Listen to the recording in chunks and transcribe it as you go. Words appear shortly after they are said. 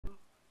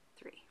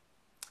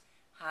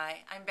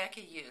Hi, I'm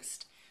Becky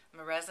Yust. I'm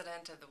a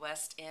resident of the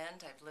West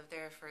End. I've lived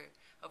there for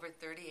over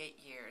 38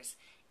 years,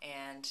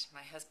 and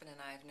my husband and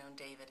I have known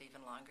David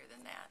even longer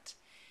than that.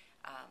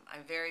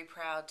 I'm very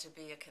proud to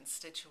be a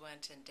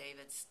constituent in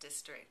David's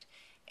district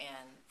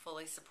and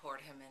fully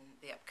support him in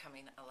the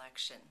upcoming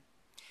election.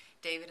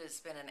 David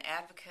has been an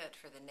advocate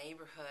for the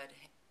neighborhood,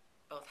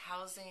 both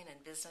housing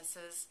and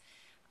businesses,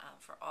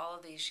 for all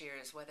of these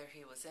years, whether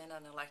he was in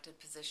an elected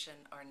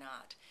position or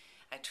not.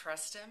 I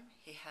trust him.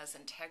 He has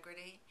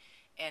integrity,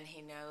 and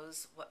he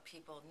knows what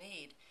people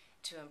need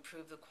to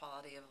improve the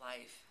quality of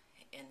life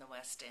in the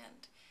West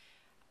End.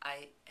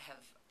 I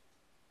have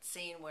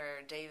seen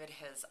where David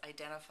has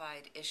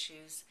identified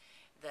issues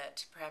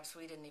that perhaps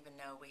we didn't even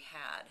know we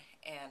had,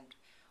 and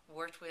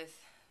worked with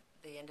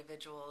the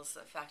individuals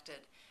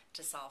affected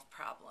to solve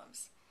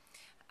problems.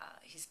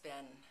 He's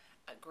been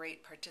a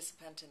great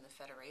participant in the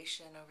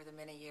Federation over the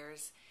many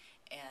years,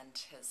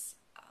 and has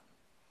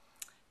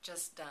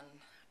just done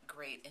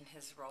great in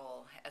his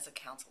role as a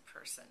council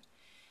person.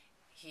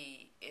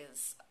 He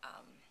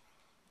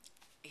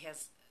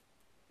has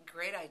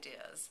great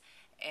ideas,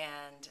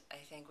 and I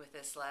think with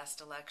this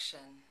last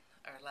election,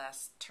 or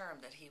last term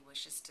that he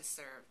wishes to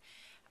serve,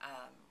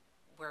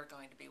 we're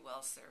going to be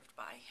well served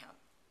by him.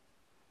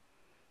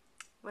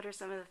 What are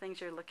some of the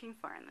things you're looking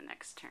for in the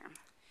next term?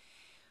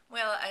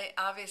 Well,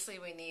 obviously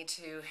we need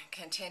to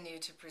continue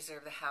to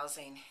preserve the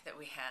housing that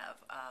we have.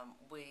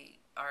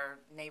 Our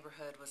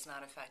neighborhood was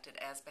not affected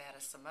as bad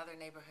as some other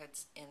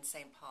neighborhoods in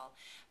St. Paul,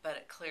 but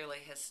it clearly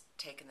has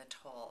taken the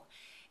toll.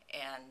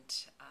 And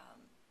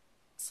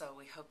so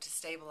we hope to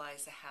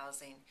stabilize the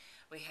housing.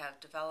 We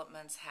have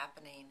developments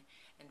happening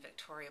in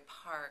Victoria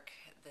Park.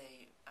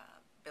 The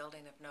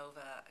building of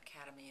Nova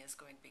Academy is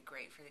going to be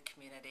great for the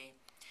community.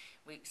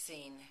 We've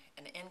seen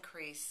an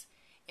increase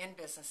in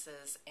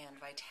businesses and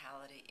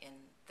vitality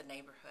in the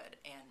neighborhood,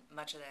 and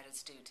much of that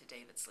is due to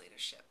David's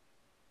leadership.